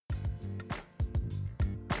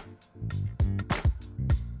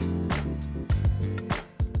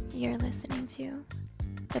listening to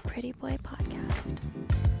the Pretty Boy Podcast.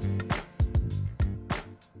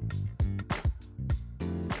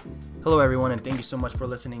 Hello, everyone, and thank you so much for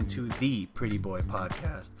listening to the Pretty Boy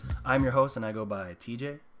Podcast. I'm your host, and I go by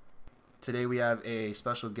TJ. Today, we have a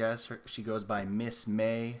special guest. She goes by Miss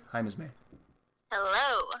May. Hi, Miss May.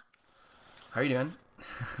 Hello. How are you doing?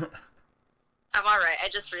 I'm all right. I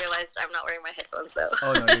just realized I'm not wearing my headphones, though.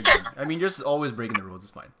 Oh, no, you're good. I mean, you're just always breaking the rules.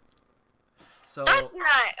 It's fine. So That's not...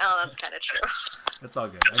 Oh, that's kind of true. It's all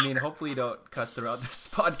good. I mean, hopefully you don't cuss throughout this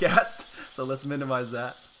podcast, so let's minimize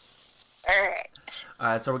that. All right. All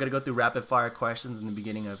right, so we're going to go through rapid-fire questions in the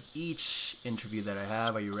beginning of each interview that I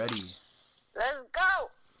have. Are you ready? Let's go.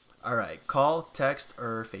 All right. Call, text,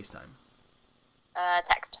 or FaceTime?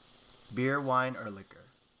 Text. Beer, wine, or liquor?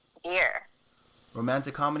 Beer.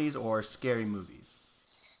 Romantic comedies or scary movies?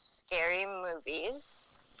 Scary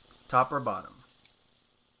movies. Top or bottom?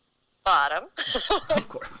 Bottom. Of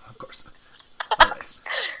course. All right.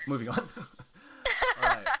 Moving on. All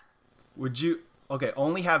right. Would you... Okay,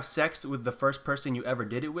 only have sex with the first person you ever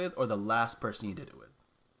did it with or the last person you did it with?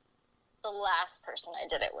 The last person I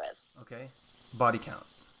did it with. Okay. Body count?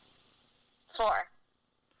 4.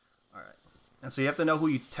 All right. And so you have to know who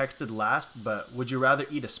you texted last, but would you rather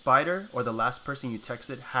eat a spider or the last person you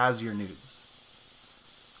texted has your nudes?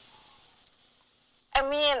 I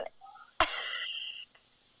mean...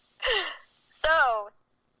 So,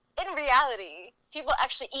 in reality, people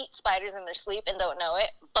actually eat spiders in their sleep and don't know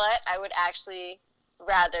it, but I would actually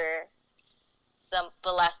rather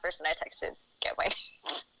the last person I texted get my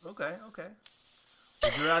nudes. Okay.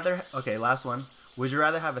 Would you rather... Okay, last one. Would you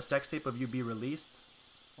rather have a sex tape of you be released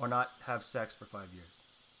or not have sex for 5 years?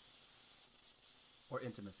 Or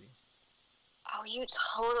intimacy? Oh, you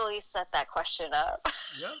totally set that question up.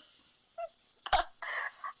 Yep.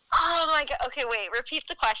 Oh my god. Okay, wait. Repeat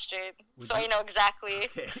the question I know exactly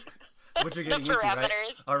what you're the getting into, parameters.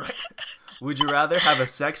 right? All right. Would you rather have a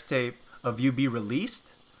sex tape of you be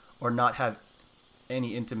released or not have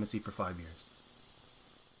any intimacy for 5 years?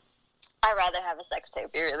 I'd rather have a sex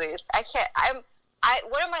tape be released. I can't.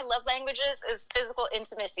 One of my love languages is physical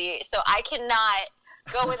intimacy, so I cannot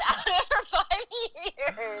go without it for 5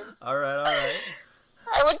 years. All right.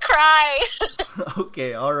 I would cry.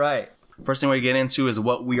 Okay, all right. First thing we get into is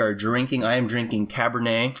what we are drinking. I am drinking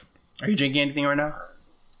Cabernet. Are you drinking anything right now?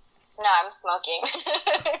 No, I'm smoking.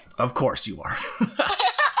 Of course you are. You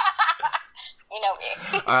know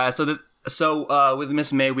me. All right, so with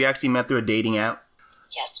Miss May, we actually met through a dating app.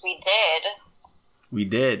 Yes, we did. We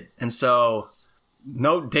did. And so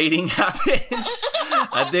no dating happened.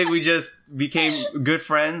 I think we just became good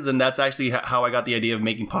friends, and that's actually how I got the idea of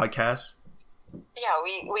making podcasts. Yeah,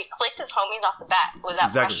 we clicked as homies off the bat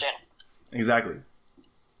without question. Exactly.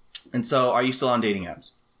 And so, are you still on dating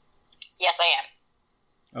apps? Yes, I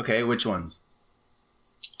am. Okay, which ones?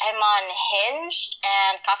 I'm on Hinge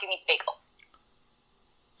and Coffee Meets Bagel.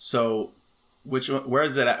 So, where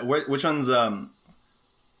is it at? Which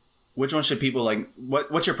one should people like?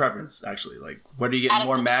 What's your preference, actually? Like, where do you get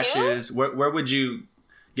more matches? Where would you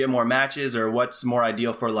get more matches? Or what's more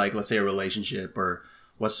ideal for, like, let's say a relationship? Or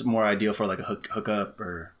what's more ideal for, like, a hookup?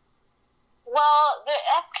 Or... Well,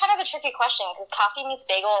 that's kind of a tricky question because Coffee Meets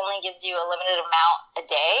Bagel only gives you a limited amount a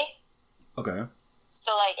day. Okay.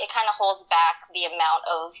 So, like, it kind of holds back the amount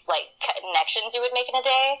of, like, connections you would make in a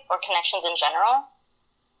day or connections in general.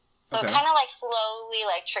 So It kind of, like, slowly,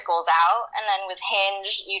 like, trickles out. And then with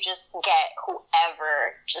Hinge, you just get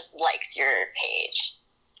whoever just likes your page.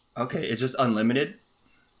 Okay. It's just unlimited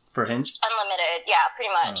for Hinge? Unlimited. Yeah,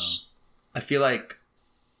 pretty much. I feel like...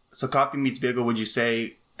 So Coffee Meets Bagel, would you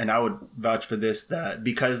say... And I would vouch for this, that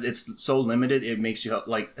because it's so limited, it makes you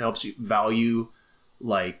helps you value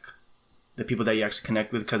like the people that you actually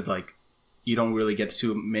connect with, because like you don't really get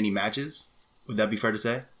too many matches. Would that be fair to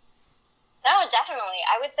say? No, definitely.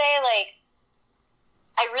 I would say like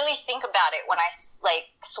I really think about it when I like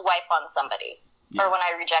swipe on somebody or when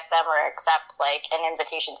I reject them or accept like an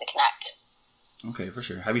invitation to connect. Okay, for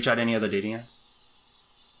sure. Have you tried any other dating app?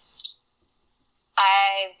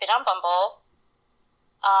 I've been on Bumble.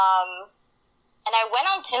 And I went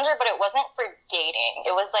on Tinder, but it wasn't for dating.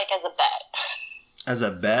 It was like as a bet. As a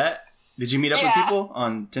bet? Did you meet up with people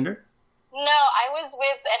on Tinder? No, I was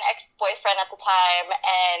with an ex-boyfriend at the time,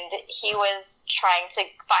 and he was trying to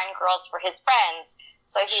find girls for his friends.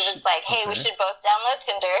 So he was like, hey, we should both download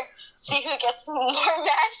Tinder, see who gets more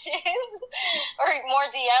matches, or more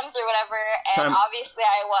DMs or whatever, and obviously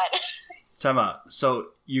I won. Time out.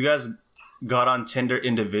 So you guys got on Tinder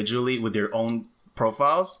individually with your own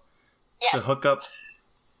profiles? Yes. To hook up to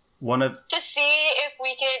see if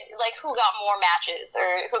we could, like, who got more matches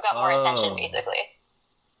or who got more attention, basically.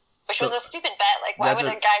 which So- was a stupid bet. Like, why would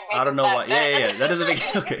a guy make I don't know that why. bet? Yeah. That doesn't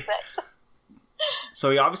make okay. sense. So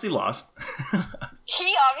he obviously lost.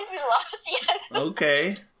 He obviously lost. Yes.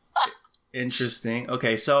 Okay. Interesting.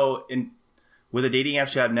 Okay, so with the dating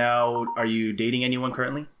apps you have now, are you dating anyone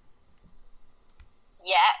currently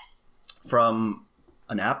Yes. from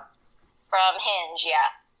an app? From Hinge.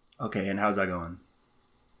 Yeah. Okay, and how's that going?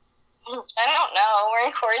 I don't know. We're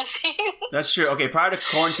in quarantine. That's true. Okay, prior to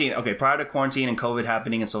quarantine and COVID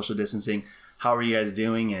happening and social distancing, how are you guys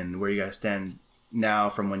doing and where you guys stand now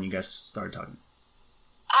from when you guys started talking?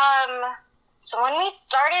 So when we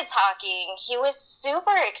started talking, he was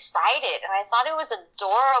super excited, and I thought it was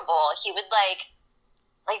adorable. He would like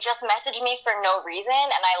just message me for no reason,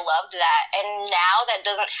 and I loved that. And now that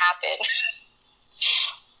doesn't happen.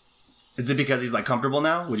 Is it because he's like comfortable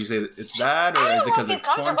now? Would you say it's that, or I is don't it know because if he's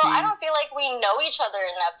of comfortable. quarantine? I don't feel like we know each other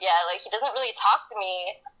enough yet. Like, he doesn't really talk to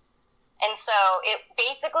me. And so it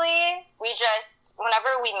basically, we just,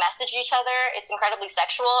 whenever we message each other, it's incredibly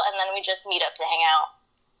sexual, and then we just meet up to hang out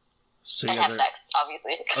So and you have guys are, sex,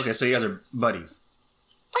 obviously. okay, so you guys are buddies.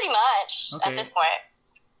 Pretty much Okay. at this point.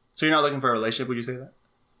 So you're not looking for a relationship? Would you say that?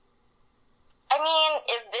 I mean,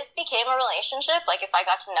 if this became a relationship, like if I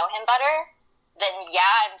got to know him better, then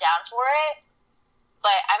yeah, I'm down for it.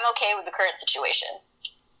 But I'm okay with the current situation.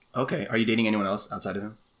 Okay, are you dating anyone else outside of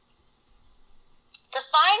him?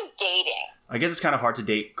 Define dating. I guess it's kind of hard to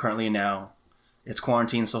date currently now. It's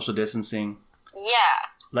quarantine, social distancing. Yeah.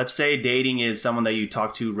 Let's say dating is someone that you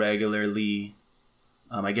talk to regularly.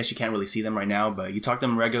 I guess you can't really see them right now, but you talk to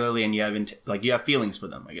them regularly and you have you have feelings for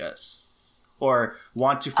them, I guess, or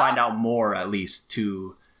want to find out more at least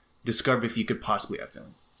to discover if you could possibly have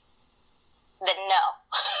feelings. Then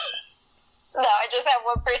no. No, I just have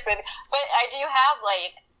one person. But I do have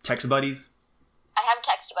Text buddies. I have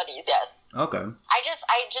text buddies, yes. Okay. I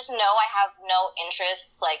just know I have no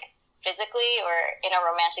interest, physically or in a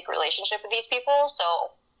romantic relationship with these people,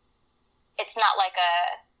 so it's not like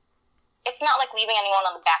leaving anyone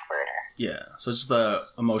on the back burner. Yeah. So it's just a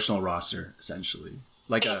emotional roster, essentially.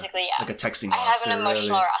 Basically, yeah. Like a texting I have roster. an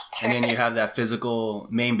emotional really. roster. And then you have that physical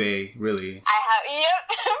main bay, really. I have,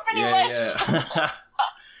 yep, pretty much. Yeah.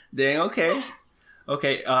 Dang, okay.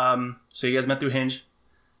 Okay, so you guys met through Hinge.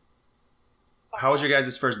 How was your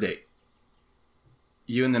guys' first date?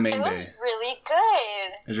 You and the main It was bay. really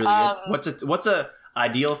good. It was really good. What's a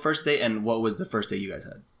ideal first date, and what was the first date you guys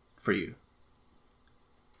had for you?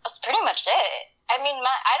 That's pretty much it. I mean,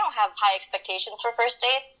 I don't have high expectations for first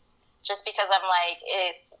dates, just because I'm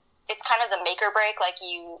it's kind of the make or break. Like,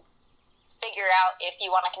 you figure out if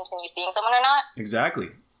you want to continue seeing someone or not. Exactly.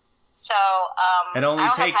 So, It only I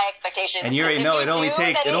don't takes- have high expectations. and you already If know it only do,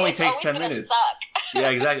 takes- then it only it's takes always 10 gonna minutes. Suck. Yeah,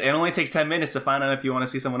 exactly. It only takes 10 minutes to find out if you want to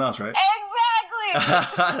see someone else, right?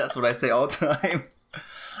 Exactly. That's what I say all the time.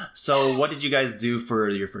 So, what did you guys do for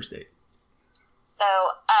your first date? So,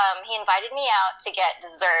 he invited me out to get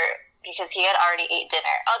dessert because he had already ate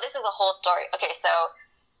dinner. Oh, this is a whole story. Okay, so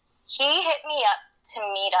he hit me up to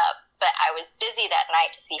meet up, but I was busy that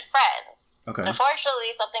night to see friends. Okay. Unfortunately,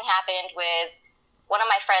 something happened with one of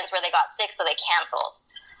my friends where they got sick, so they canceled.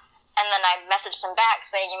 And then I messaged him back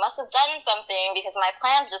saying, you must have done something because my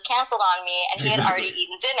plans just canceled on me, and he had already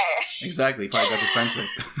eaten dinner. Exactly. Probably got your friend sick.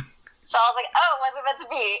 So I was like, oh, was it meant to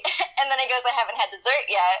be? And then he goes, I haven't had dessert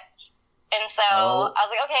yet. And so I was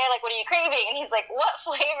like, okay, what are you craving? And he's like, what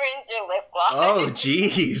flavor is your lip gloss? Oh,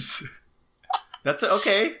 jeez. That's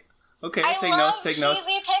okay. Okay, I take love notes. Take notes.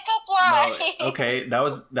 cheesy pickup lines. No, okay, that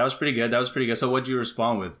was pretty good. So what'd you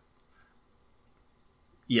respond with?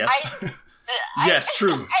 Yes. Yes,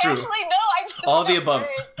 true. I actually, no, I didn't All the know above.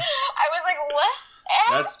 words. I was like,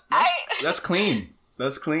 what? That's clean.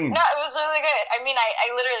 That's clean. No, it was really good. I mean,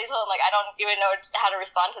 I literally told him, I don't even know how to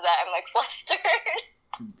respond to that. I'm, flustered.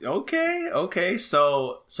 Okay.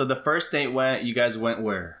 So the first date you guys went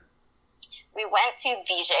where? We went to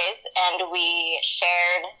BJ's, and we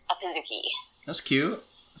shared a Pizookie. That's cute.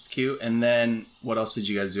 And then what else did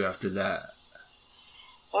you guys do after that?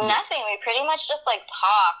 Nothing. We pretty much just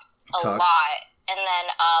talked a lot, and then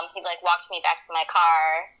he walked me back to my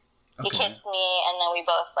car. He kissed me, and then we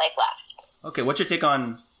both left. Okay, what's your take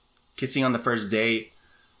on kissing on the first date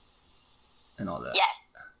and all that?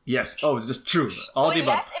 Yes. Oh, it's just true. All the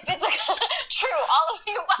above. Yes, if it's true, all of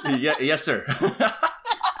the above. Yeah, yes, sir.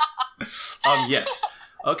 Yes.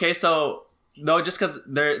 Okay, so no, just because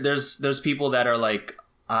there's people that are like,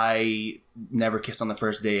 I never kiss on the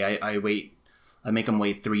first day. I make them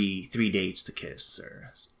wait three dates to kiss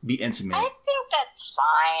or be intimate. I think that's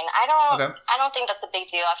fine. I don't think that's a big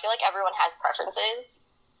deal. I feel like everyone has preferences.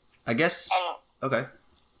 I guess. And okay.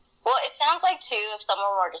 Well, it sounds like too, if someone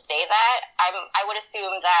were to say that, I would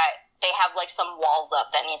assume that they have like some walls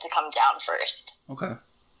up that need to come down first.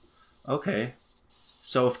 Okay.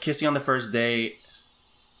 So if kissing on the first date,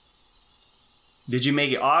 did you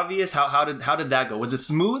make it obvious? How did that go? Was it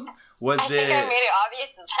smooth? I think I made it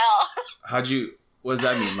obvious as hell. What does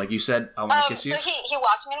that mean? Like you said, I want to kiss you? So he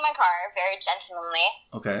walked me to my car, very gentlemanly.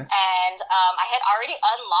 Okay. And I had already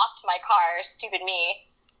unlocked my car, stupid me.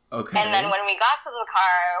 Okay. And then when we got to the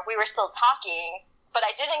car, we were still talking, but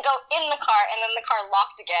I didn't go in the car, and then the car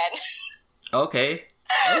locked again. Okay.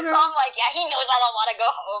 So I'm like, yeah, he knows I don't want to go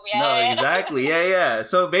home yet. No, exactly. Yeah.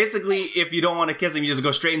 So basically, if you don't want to kiss him, you just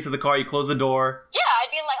go straight into the car, you close the door. Yeah,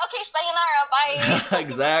 I'd be like, okay, sayonara, bye.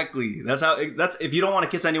 Exactly. That's if you don't want to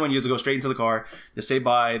kiss anyone, you just go straight into the car, just say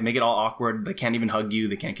bye, make it all awkward. They can't even hug you.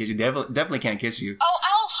 They can't kiss you. They definitely can't kiss you. Oh,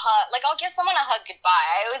 I'll hug. Like, I'll give someone a hug goodbye.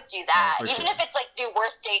 I always do that. Even sure. if it's like the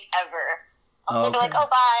worst date ever. I'll still be like, oh,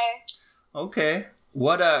 bye. Okay.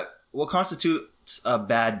 What constitutes a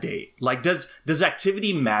bad date? Like, does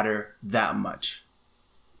activity matter that much?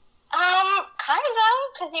 Kind of,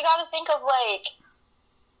 because you got to think of like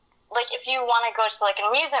if you want to go to like an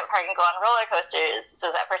amusement park and go on roller coasters,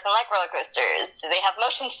 does that person like roller coasters? Do they have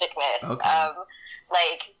motion sickness? Okay.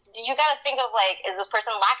 Like, you got to think of like, is this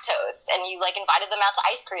person lactose? And you like invited them out to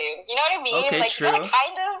ice cream. You know what I mean? Okay, like, true. you got to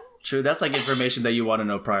kind of. True. That's like information that you want to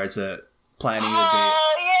know prior to planning your date.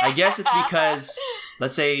 Yeah. I guess it's because,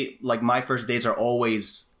 let's say, like my first dates are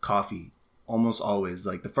always coffee. Almost always.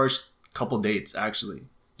 Like the first couple dates, actually.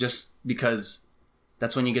 Just because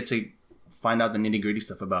that's when you get to find out the nitty-gritty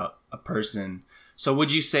stuff about a person. So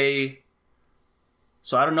would you say...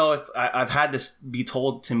 So I don't know if... I've had this be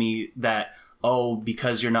told to me that,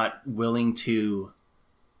 because you're not willing to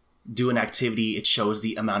do an activity, it shows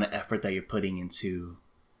the amount of effort that you're putting into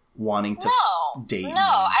wanting to date. No,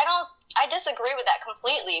 I disagree with that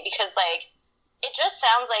completely, because like it just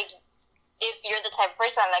sounds like if you're the type of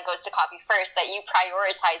person that goes to coffee first, that you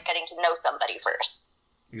prioritize getting to know somebody first.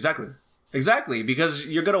 Exactly, because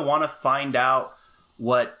you're gonna want to find out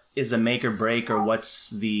what is a make or break, or what's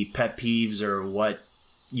the pet peeves, or what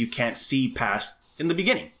you can't see past in the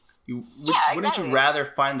beginning. Wouldn't you rather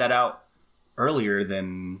find that out earlier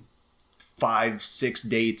than 5-6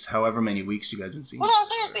 dates, however many weeks you guys been seeing? Well, no,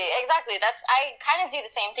 seriously, exactly. I kind of do the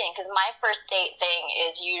same thing, because my first date thing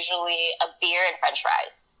is usually a beer and French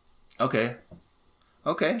fries. Okay.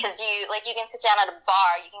 Because you can sit down at a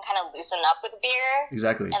bar, you can kind of loosen up with beer.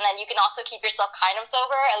 Exactly. And then you can also keep yourself kind of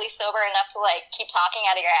sober, at least sober enough to like keep talking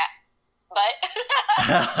out of your butt.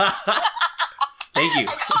 Thank you.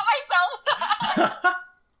 I caught myself.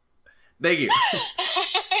 Thank you.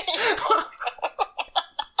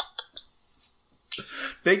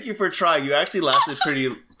 Thank you for trying. You actually lasted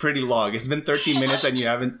pretty long. It's been 13 minutes and you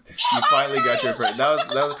finally got your first. That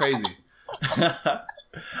was crazy.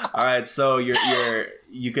 All right, so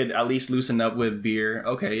you could at least loosen up with beer.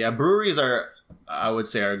 Okay, yeah, breweries I would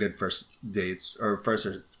say are good first dates, or first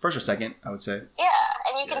or second, I would say. Yeah,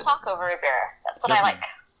 and you can talk over a beer. That's what Definitely. I like.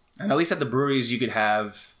 And at least at the breweries, you could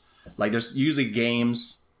have like there's usually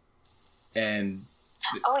games and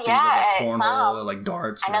things like cornhole, like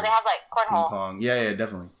darts. I know they have like cornhole. Ping pong. Yeah,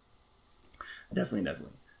 definitely.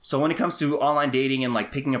 So when it comes to online dating and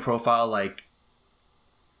like picking a profile, like,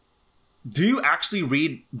 do you actually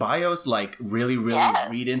read bios? Like, really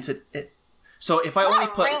read into it? So if I only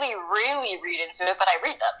put really read into it, but I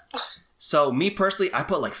read them. So me personally, I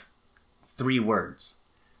put like 3 words,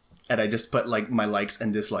 and I just put like my likes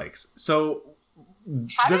and dislikes. So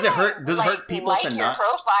does it hurt people to not your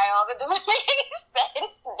profile? It doesn't make any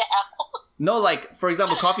sense now. No, like for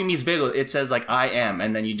example, Coffee Meets Bagel, it says like I am,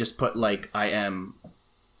 and then you just put like I am.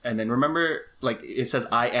 And then remember, like, it says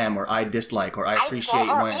I am, or I dislike, or I appreciate when.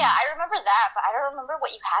 Yeah, I remember that, but I don't remember what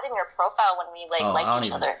you had in your profile when we, liked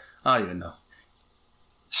each other. I don't even know.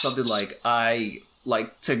 Something like, I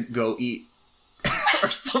like to go eat, or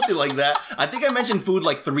something like that. I think I mentioned food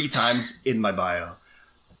like 3 times in my bio.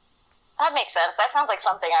 That makes sense. That sounds like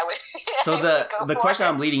something I would. So the question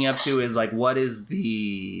I'm leading up to is like, what are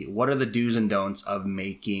the do's and don'ts of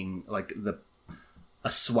making like a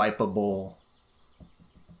swipeable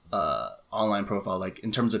online profile, like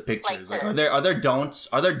in terms of pictures? Like, are there don'ts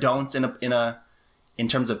in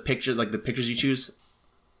terms of picture, like the pictures you choose?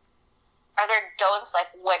 Are there don'ts, like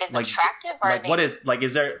what is attractive? Or like what is like?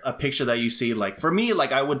 Is there a picture that you see? Like for me,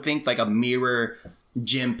 like I would think like a mirror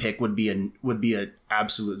gym pic would be a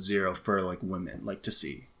absolute 0 for like women like to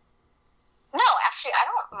see. No, actually, I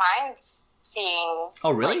don't mind seeing.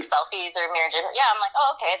 Oh really? Like selfies or mirror gym. Yeah, I'm like,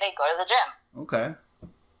 oh okay, they go to the gym. Okay.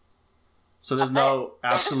 So there's no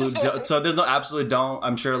absolute don't.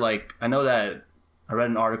 I'm sure, like, I know that I read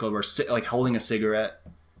an article where like holding a cigarette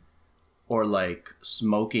or like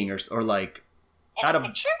smoking or like In a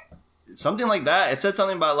picture? Something like that. It said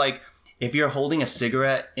something about like if you're holding a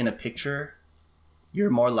cigarette in a picture, you're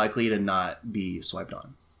more likely to not be swiped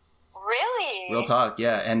on. Really? Real talk,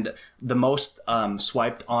 yeah. And the most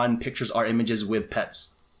swiped on pictures are images with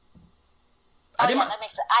pets. Oh, yeah, that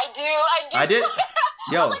makes sense. I did.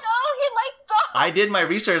 Yo. I'm like, oh, he likes dogs. I did my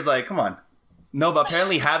research. Like, come on. No, but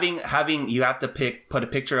apparently having you have to put a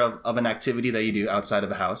picture of an activity that you do outside of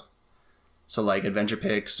the house. So like adventure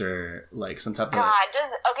pics or like some type of. God,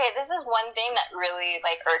 this is one thing that really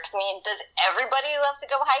like irks me. Does everybody love to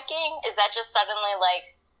go hiking? Is that just suddenly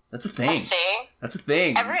like? That's a thing. That's a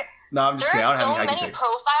thing. No, I'm just kidding. I don't There are have so any many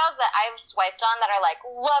profiles that I've swiped on that are like,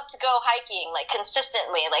 love to go hiking, like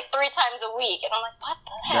consistently, like 3 times a week. And I'm like, what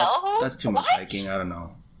the hell? That's too much hiking. I don't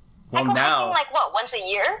know. Well, I go now, hiking like what, once a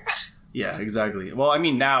year? Yeah, exactly. Well, I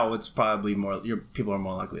mean, now it's probably people are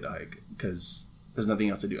more likely to hike because there's nothing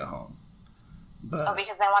else to do at home. But,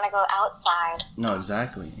 because they want to go outside. No,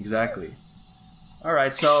 exactly. All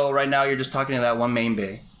right, so right now you're just talking to that one main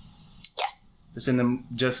bay. Yes.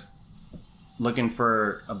 Just looking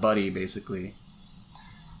for a buddy, basically.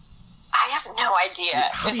 I have no idea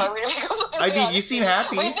if I'm going to be completely honest. You seem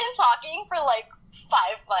happy. We've been talking for like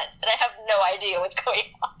 5 months, and I have no idea what's going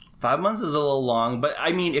on. 5 months is a little long, but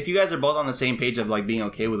I mean, if you guys are both on the same page of like being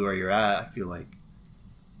okay with where you're at, I feel like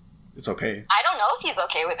it's okay. I don't know if he's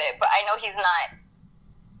okay with it, but I know he's not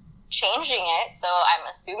changing it, so I'm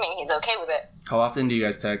assuming he's okay with it. How often do you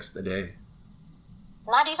guys text a day?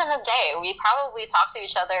 Not even a day. We probably talk to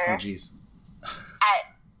each other. Oh, jeez.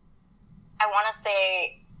 I want to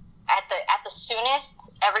say at the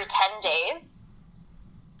soonest every 10 days.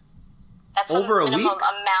 That's over the a minimum week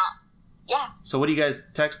amount. Yeah. So what do you guys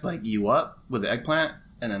text, like you up with the eggplant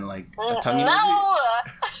and then like a tongue emoji? No.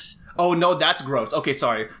 Oh no, that's gross. Okay,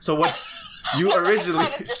 sorry. So what you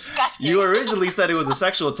originally said it was a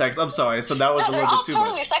sexual text. I'm sorry. So that was a little bit too much. They're all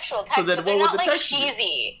totally sexual texts, so then but they're not like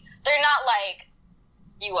cheesy. They're not like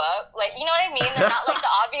you up, like, you know what I mean? They're not like the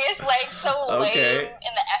obvious, like, so lame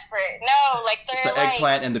in the effort. No, like, they're it's like,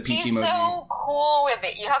 eggplant and the peach he's emoji. So cool with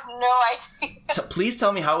it. You have no idea. Please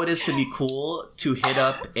tell me how it is to be cool to hit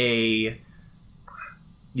up a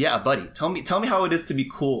buddy. Tell me how it is to be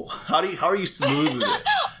cool. How are you smooth with it?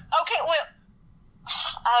 Okay,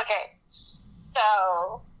 so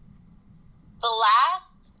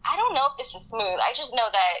I don't know if this is smooth. I just know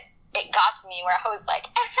that it got to me where I was like,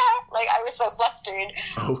 like I was so flustered.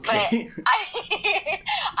 Okay. But I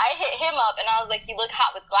hit him up and I was like, you look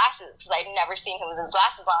hot with glasses, because I'd never seen him with his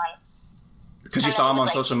glasses on. Because you saw him on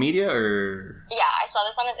social media, or? Yeah, I saw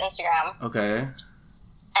this on his Instagram. Okay.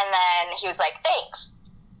 And then he was like, thanks.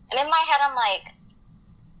 And in my head, I'm like,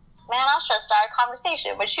 man, I was trying to start a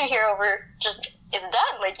conversation, but you here over just, it's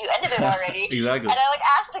done. Like, you ended it already. Exactly. And I like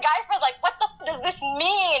asked the guy for like, what the f- does this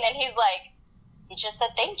mean? And he's like, he just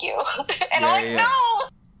said thank you. And I'm like, no.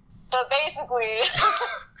 But basically,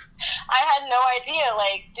 I had no idea.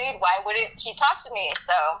 Like, dude, why wouldn't he talk to me?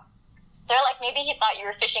 So they're like, maybe he thought you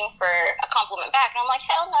were fishing for a compliment back. And I'm like,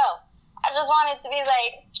 hell no. I just wanted to be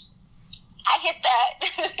like, I hit that.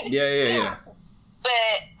 Yeah.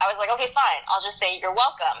 But I was like, okay, fine. I'll just say you're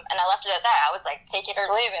welcome. And I left it at that. I was like, take it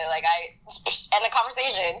or leave it. Like, I end the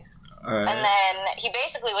conversation. All right. And then he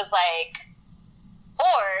basically was like,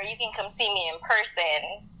 or you can come see me in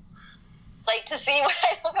person, like to see what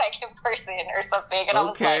I look like in person or something. And I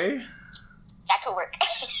was like, that could work.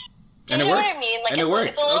 Do you know what I mean? Like, it's a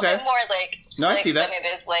little bit more like slick I see that. than it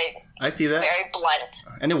is like I see that. very blunt.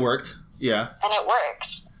 And it worked. Yeah. And it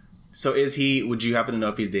works. So would you happen to know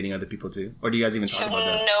if he's dating other people too? Or do you guys even talk about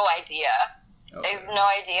that? No idea. Okay. I have no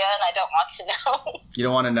idea, and I don't want to know. You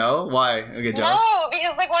don't want to know? Why? I get jealous? No,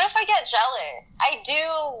 because like, what if I get jealous? I do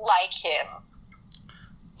like him.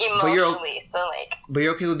 Emotionally, so like. But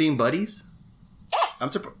you're okay with being buddies? Yes.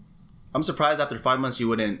 I'm surprised after 5 months you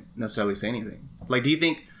wouldn't necessarily say anything. Like, do you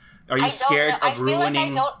think? Are you scared of ruining? I feel like I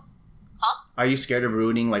don't. Huh? Are you scared of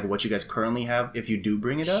ruining like what you guys currently have if you do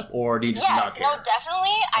bring it up, or do you just not care? Yes, no,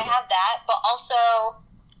 definitely. I have that, but also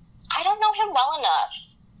I don't know him well enough.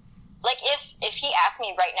 Like, if he asked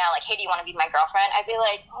me right now, like, hey, do you want to be my girlfriend? I'd be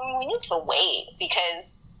like, we need to wait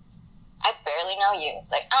because I barely know you.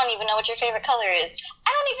 Like, I don't even know what your favorite color is.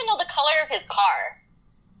 I don't even know the color of his car.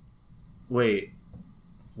 Wait.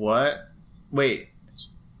 What? Wait.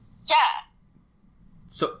 Yeah.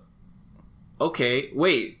 So, okay.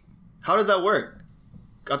 Wait. How does that work?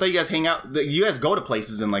 I thought you guys hang out. You guys go to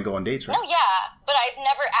places and, like, go on dates, right? No, yeah. But I've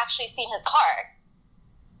never actually seen his car.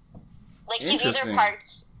 Like, he's either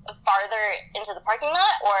parked farther into the parking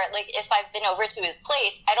lot, or, like, if I've been over to his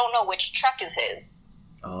place, I don't know which truck is his.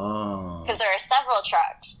 Oh. Because there are several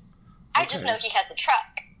trucks. I just Okay. know he has a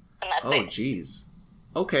truck, and that's Oh, it. jeez.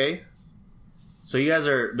 Okay. So you guys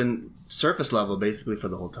are been surface level basically for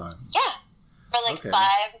the whole time. Yeah, for like Okay.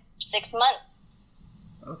 5-6 months.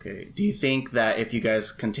 Okay. Do you think that if you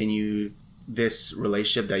guys continue this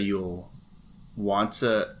relationship that you'll want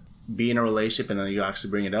to be in a relationship and then you'll actually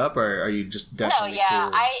bring it up, or are you just No, definitely yeah.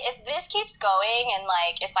 cool? If this keeps going, and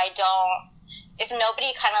like if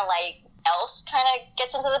nobody kind of like else kind of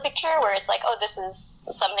gets into the picture where it's like, oh, this is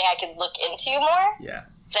something I could look into more, Yeah.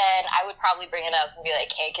 then I would probably bring it up and be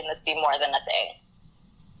like, hey, can this be more than a thing?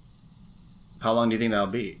 How long do you think that'll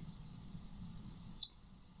be?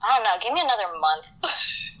 I don't know. Give me another month.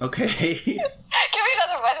 Okay. Give me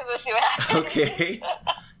another month and see what happens. Okay.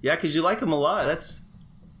 Yeah, because you like him a lot. That's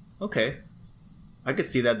okay. I could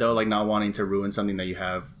see that though, like not wanting to ruin something that you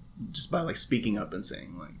have just by like speaking up and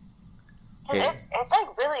saying like, 'Cause hey. it's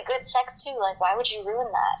like really good sex too. Like, why would you ruin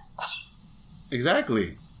that?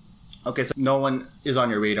 Exactly. Okay, so no one is on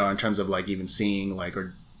your radar in terms of like even seeing like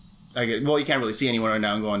or well, you can't really see anyone right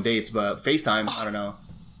now and go on dates, but FaceTime, I don't know.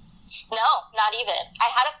 No, not even. I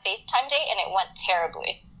had a FaceTime date and it went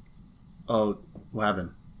terribly. Oh, what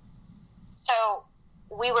happened? So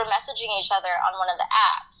we were messaging each other on one of the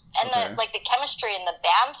apps, and Okay. the chemistry and the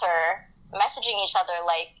banter, messaging each other,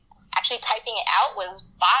 like actually typing it out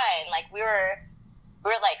was fine. Like we were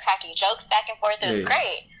like cracking jokes back and forth. It was Yeah.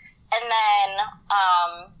 great. And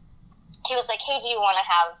then he was like, "Hey, do you want to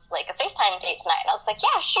have like a FaceTime date tonight?" And I was like,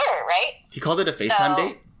 "Yeah, sure, right?" He called it a FaceTime So-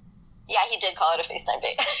 date? Yeah, he did call it a FaceTime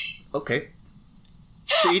date. Okay.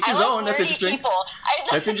 To each I his like own. That's nerdy interesting. people.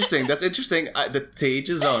 That's interesting. That's interesting. To each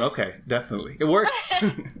his own. Okay, definitely. It worked. I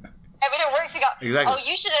mean, it works. You go, Exactly. oh,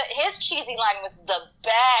 you should have. His cheesy line was the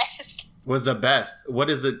best. Was the best. What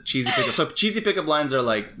is a cheesy pickup? So cheesy pickup lines are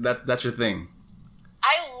like that's your thing.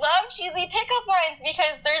 I love cheesy pickup lines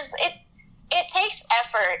because it takes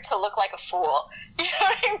effort to look like a fool. You know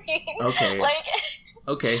what I mean? Okay. Like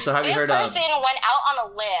Okay, so have you this heard of? person went out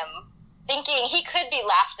on a limb thinking he could be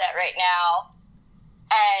laughed at right now,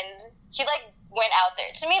 and he like went out there.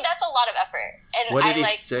 To me, that's a lot of effort, and What did I he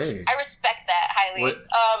like. say? I respect that highly.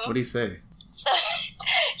 What did he say? So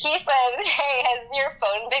he said, "Hey, has your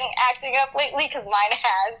phone been acting up lately? Because mine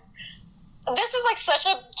has." This is like such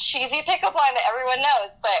a cheesy pickup line that everyone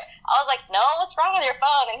knows, but I was like, "No, what's wrong with your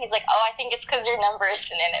phone?" And he's like, "Oh, I think it's because your number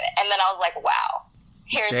isn't in it." And then I was like, "Wow,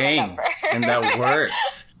 here's my Dang, number." and that worked.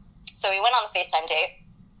 So we went on the FaceTime date,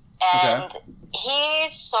 and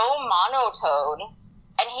he's so monotone,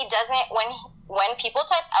 and he doesn't when people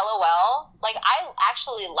type LOL, like I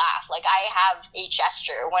actually laugh. Like I have a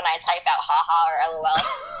gesture when I type out haha or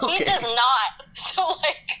LOL. Okay. He does not. So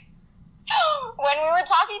like when we were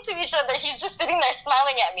talking to each other, he's just sitting there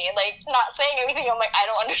smiling at me, like not saying anything. I'm like, I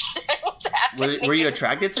don't understand what's happening. Were you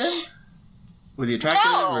attracted to him? Was he attracted?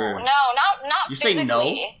 No, or? not You say physically. no?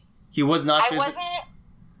 He was not. I wasn't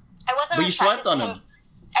But you attracted swiped to on him.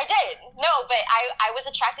 I did. No, but I was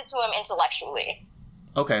attracted to him intellectually.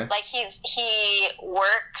 Okay. Like he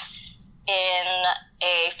works in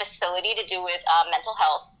a facility to do with mental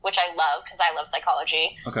health, which I love because I love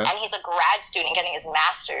psychology. Okay. And he's a grad student getting his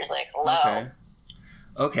master's. Like, hello.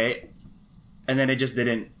 Okay. And then it just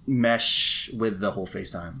didn't mesh with the whole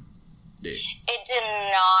FaceTime. It did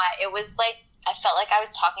not. It was like I felt like I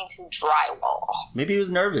was talking to drywall. Maybe he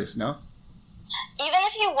was nervous. No. Even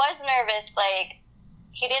if he was nervous, like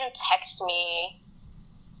he didn't text me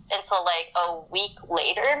until like a week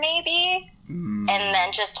later, maybe. Mm. And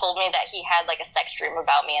then just told me that he had like a sex dream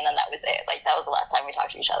about me, and then that was it. Like that was the last time we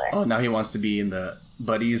talked to each other. Oh, now he wants to be in the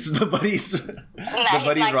buddies, Nah, the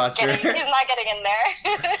buddies roster. he's not getting in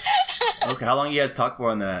there. Okay, how long you guys talked for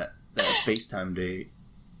on that FaceTime date?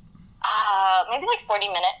 Maybe like 40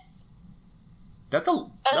 minutes. That's a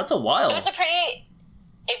while. It was a pretty.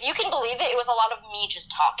 If you can believe it, it was a lot of me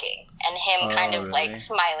just talking and him kind of really? like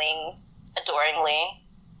smiling adoringly.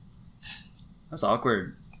 That's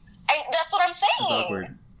awkward. That's what I'm saying. That's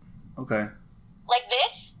awkward. Okay. Like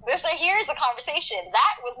this right here is a conversation.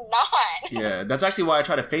 That was not. Yeah, that's actually why I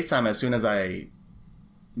try to FaceTime as soon as I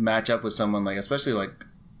match up with someone, like especially like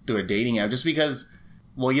through a dating app, just because,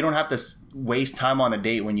 well, you don't have to waste time on a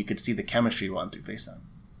date when you could see the chemistry on through FaceTime.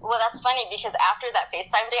 Well, that's funny because after that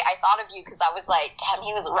FaceTime date, I thought of you because I was like, damn,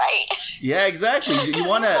 he was right. Yeah, exactly. You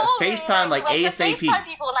want to FaceTime like to ASAP. FaceTime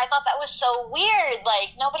people, and I thought that was so weird. Like,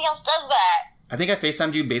 nobody else does that. I think I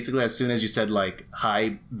FaceTimed you basically as soon as you said like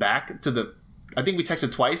hi back to the. I think we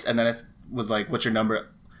texted twice, and then it was like, "What's your number?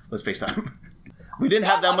 Let's FaceTime." We didn't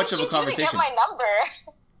have that What much did of a you do to conversation. get my number?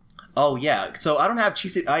 Oh yeah, so I don't have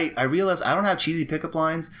cheesy. I realize I don't have cheesy pickup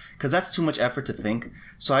lines because that's too much effort to think.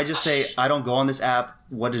 So I just say I don't go on this app.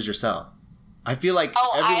 What is your cell? I feel like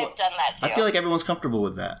I've done that too. I feel like everyone's comfortable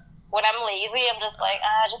with that. When I'm lazy, I'm just like,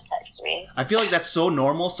 just text me. I feel like that's so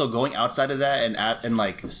normal. So going outside of that and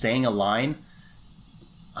like saying a line,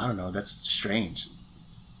 I don't know. That's strange.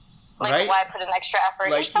 Like, right? why put an extra effort?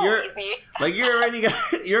 Like, you're so lazy. Like you're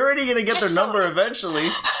already gonna get their number eventually.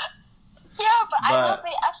 Yeah, but I love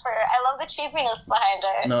the effort. I love the cheesiness behind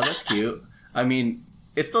it. No, that's cute. I mean,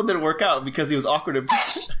 it still didn't work out because he was awkward.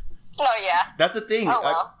 No, yeah. That's the thing. Oh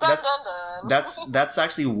well. That's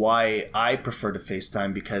actually why I prefer to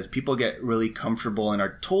FaceTime, because people get really comfortable and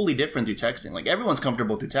are totally different through texting. Like, everyone's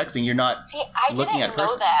comfortable through texting. You're not looking at a person.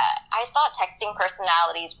 know that. I thought texting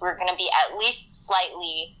personalities were going to be at least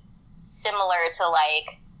slightly similar to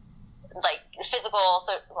like physical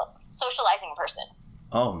socializing in person.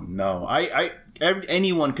 Oh no,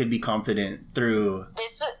 anyone could be confident through.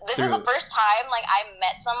 This is the first time like I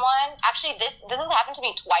met someone. Actually, this has happened to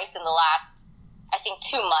me twice in the last, I think,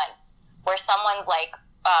 2 months, where someone's like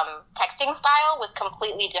texting style was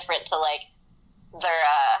completely different to like their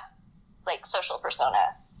like social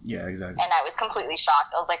persona. Yeah, exactly. And I was completely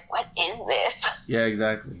shocked. I was like, "What is this?" Yeah,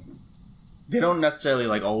 exactly. They don't necessarily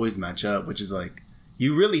like always match up, which is like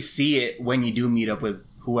you really see it when you do meet up with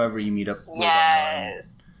whoever you meet up with.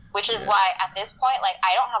 Yes. Which is why, at this point, like,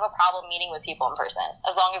 I don't have a problem meeting with people in person,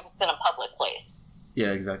 as long as it's in a public place.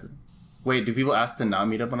 Yeah, exactly. Wait, do people ask to not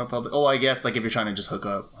meet up on a public? Oh, I guess, like, if you're trying to just hook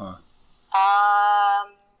up, huh?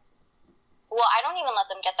 Well, I don't even let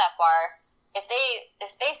them get that far. If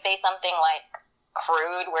they say something, like,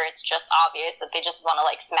 crude, where it's just obvious that they just want to,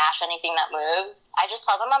 like, smash anything that moves, I just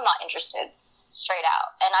tell them I'm not interested. Straight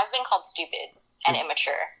out. And I've been called stupid and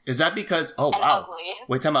immature. Is that because? Oh, and wow. Ugly.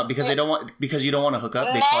 Wait, time out. Because you don't want to hook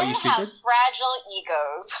up. They call you stupid. Men have fragile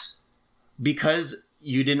egos. Because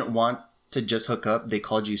you didn't want to just hook up, they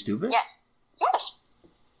called you stupid. Yes.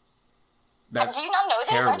 That's do you not know this?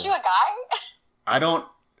 terrible. Aren't you a guy? I don't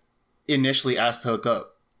initially ask to hook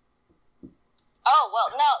up. Oh well,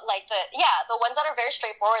 no. Like the ones that are very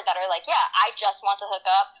straightforward, that are like, yeah, I just want to hook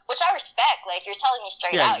up, which I respect. Like, you're telling me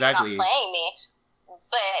straight out, exactly. You're not playing me.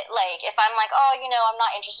 But, like, if I'm like, oh, I'm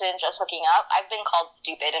not interested in just hooking up, I've been called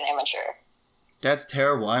stupid and immature. That's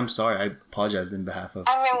terrible. I'm sorry. I apologize in behalf of...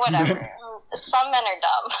 I mean, whatever. Some men are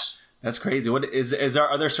dumb. That's crazy. What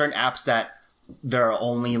are there certain apps that there are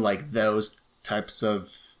only, like, those types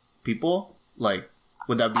of people? Like,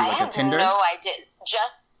 would that be, like, a Tinder? No, I did.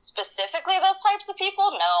 Just specifically those types of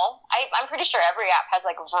people? No. I'm pretty sure every app has,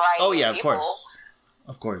 like, a variety of people. Oh, yeah, of course.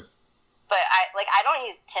 Of course. But, I don't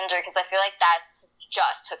use Tinder because I feel like that's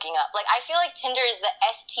just hooking up. Like, I feel like Tinder is the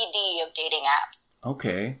STD of dating apps.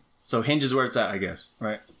 Okay. So Hinge is where it's at, I guess,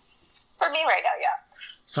 right? For me right now, yeah.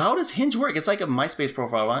 So how does Hinge work? It's like a MySpace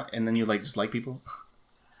profile, right? And then you, like, just like people?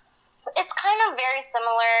 It's kind of very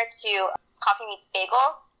similar to Coffee Meets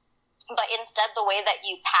Bagel, but instead the way that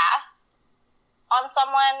you pass on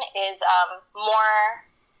someone is more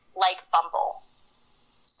like Bumble.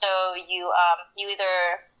 So you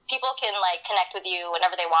either... People can, like, connect with you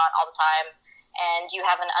whenever they want all the time, and you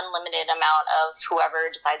have an unlimited amount of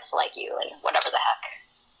whoever decides to like you and whatever the heck.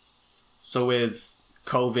 So with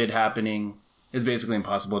COVID happening, it's basically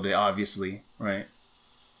impossible to, obviously, right?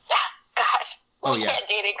 God. We can't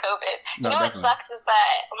date in COVID. No, you know definitely. what sucks is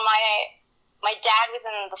that my dad was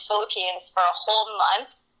in the Philippines for a whole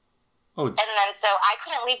month. Oh. And then so I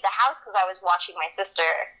couldn't leave the house because I was watching my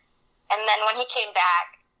sister. And then when he came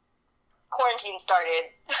back, quarantine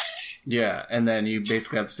started. Yeah, and then you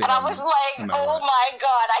basically have to stay and I was like, oh my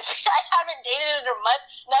God, I haven't dated in a month.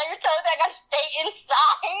 Now you're telling me I gotta stay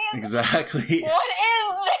inside? Exactly. What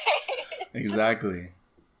is this? Exactly.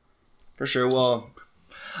 For sure. Well,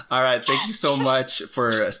 all right. Thank you so much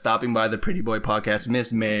for stopping by the Pretty Boy Podcast,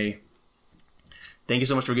 Miss May. Thank you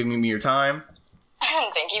so much for giving me your time.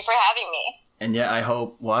 Thank you for having me. And yeah, I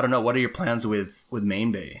hope, well, I don't know, what are your plans with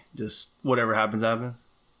Main Bay? Just whatever happens, happens?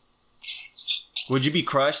 Would you be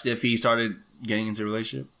crushed if he started getting into a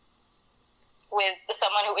relationship? With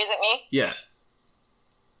someone who isn't me? Yeah.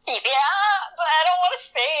 Yeah, but I don't want to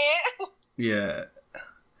say it. Yeah.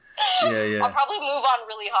 Yeah. I'll probably move on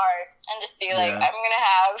really hard and just be like, I'm going to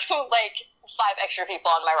have like 5 extra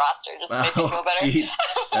people on my roster just to make me feel better. Geez.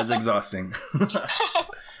 That's exhausting.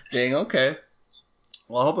 Dang, okay.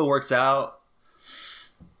 Well, I hope it works out.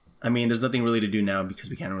 I mean, there's nothing really to do now because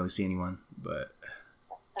we can't really see anyone, but...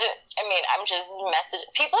 I mean, I'm just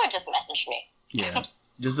people are just messaging me. Yeah.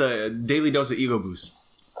 Just a daily dose of ego boost.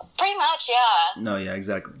 Pretty much, yeah. No, yeah,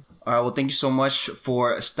 exactly. All right, well, thank you so much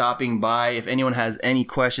for stopping by. If anyone has any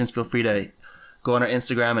questions, feel free to Go on our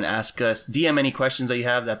Instagram and ask us. DM any questions that you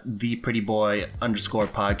have at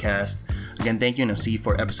 @theprettyboy_podcast. Again, thank you, and I'll see you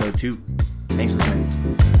for episode 2. Thanks for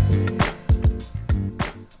listening.